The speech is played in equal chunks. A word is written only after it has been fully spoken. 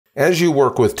As you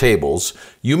work with tables,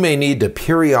 you may need to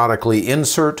periodically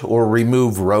insert or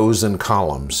remove rows and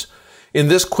columns. In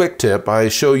this quick tip, I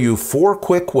show you 4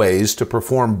 quick ways to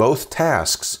perform both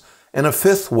tasks and a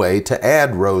 5th way to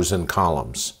add rows and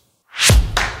columns.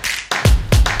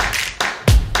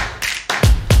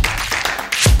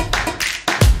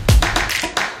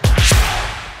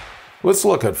 Let's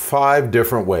look at 5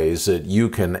 different ways that you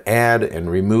can add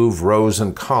and remove rows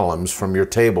and columns from your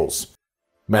tables.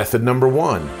 Method number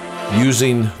 1,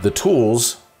 using the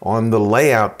tools on the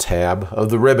Layout tab of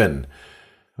the ribbon.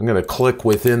 I'm going to click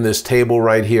within this table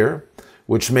right here,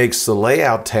 which makes the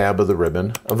Layout tab of the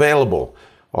ribbon available.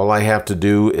 All I have to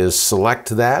do is select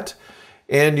that,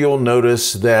 and you'll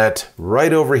notice that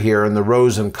right over here in the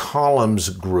Rows and Columns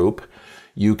group,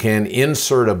 you can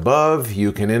insert above,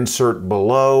 you can insert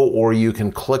below, or you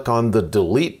can click on the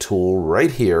Delete tool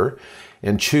right here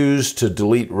and choose to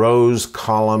delete rows,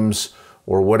 columns,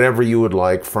 or whatever you would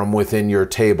like from within your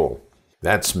table.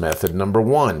 That's method number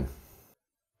 1.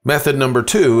 Method number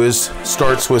 2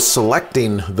 starts with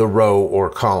selecting the row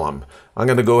or column. I'm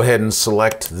going to go ahead and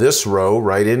select this row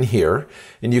right in here,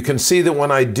 and you can see that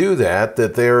when I do that,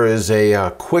 there is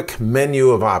a quick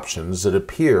menu of options that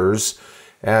appears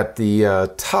at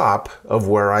the top of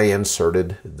where I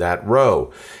inserted that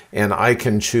row. And I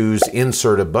can choose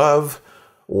Insert Above,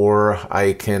 or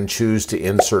I can choose to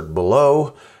insert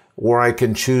below, or I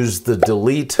can choose the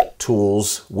Delete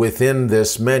tools within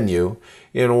this menu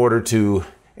in order to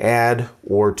add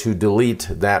or to delete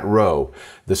that row.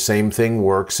 The same thing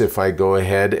works if I go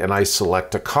ahead and I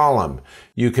select a column.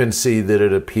 You can see that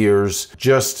it appears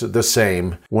just the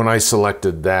same when I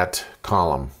selected that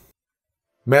column.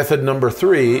 Method number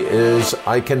 3 is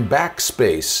I can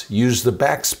backspace, use the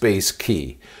backspace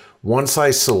key. Once I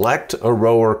select a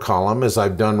row or column, as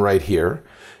I've done right here,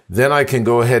 then I can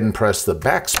go ahead and press the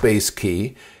backspace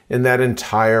key, and that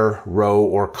entire row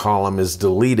or column is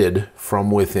deleted from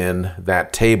within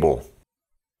that table.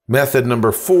 Method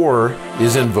number 4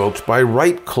 is invoked by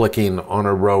right-clicking on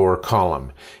a row or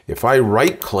column. If I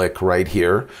right-click right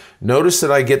here, notice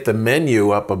that I get the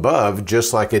menu up above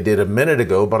just like I did a minute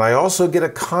ago, but I also get a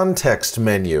context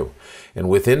menu. And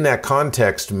within that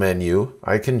context menu,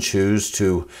 I can choose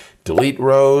to delete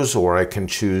rows, or I can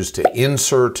choose to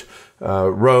insert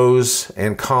rows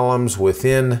and columns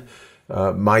within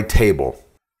my table.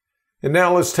 And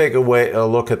now let's take a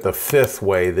look at the 5th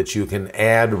way that you can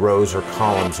add rows or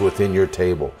columns within your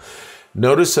table.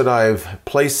 Notice that I've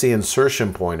placed the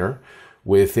insertion pointer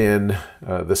within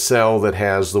the cell that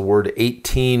has the word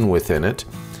 18 within it.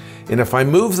 And if I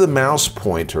move the mouse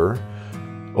pointer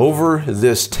over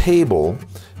this table,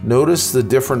 notice the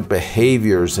different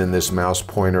behaviors in this mouse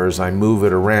pointer as I move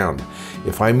it around.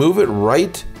 If I move it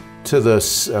right to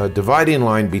the dividing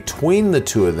line between the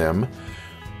two of them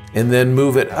and then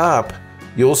move it up,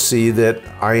 you'll see that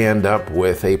I end up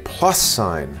with a plus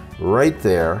sign right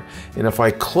there. And if I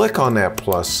click on that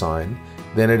plus sign,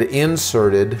 then it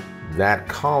inserted that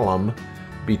column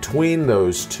between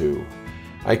those two.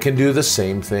 I can do the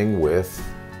same thing with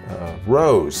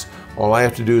rows. All I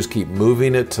have to do is keep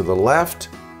moving it to the left,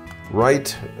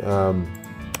 right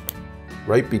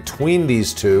between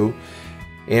these two,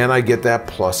 and I get that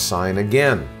plus sign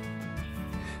again.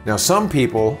 Now some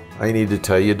people, I need to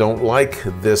tell you, don't like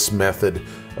this method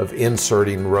of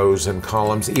inserting rows and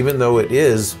columns, even though it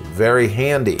is very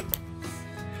handy.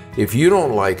 If you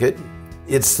don't like it,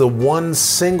 it's the one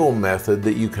single method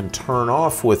that you can turn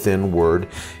off within Word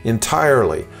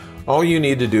entirely. All you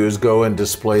need to do is go and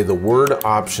display the Word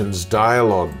Options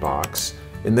dialog box,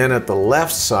 and then at the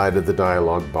left side of the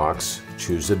dialog box,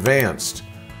 choose Advanced.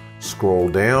 Scroll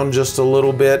down just a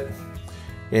little bit,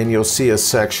 and you'll see a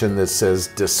section that says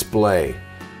Display.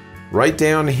 Right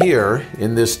down here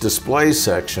in this Display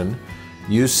section,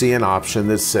 you see an option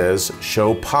that says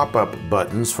Show Pop-up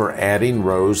Buttons for adding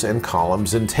rows and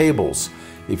columns in tables.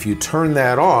 If you turn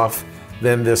that off,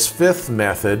 then this 5th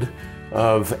method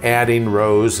of adding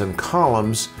rows and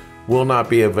columns will not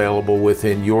be available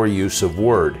within your use of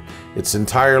Word. It's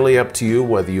entirely up to you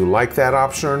whether you like that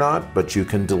option or not, but you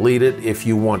can delete it if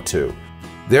you want to.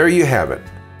 There you have it.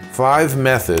 5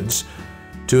 methods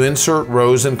to insert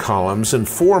rows and columns and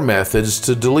 4 methods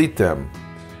to delete them.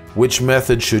 Which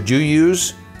method should you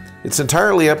use? It's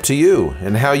entirely up to you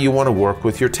and how you want to work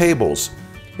with your tables.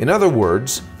 In other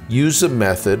words, use a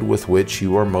method with which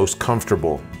you are most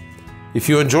comfortable. If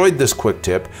you enjoyed this quick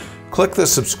tip, click the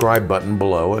subscribe button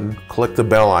below and click the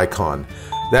bell icon.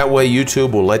 That way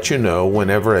YouTube will let you know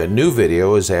whenever a new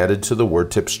video is added to the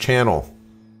Word Tips channel.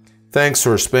 Thanks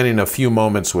for spending a few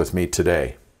moments with me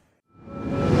today.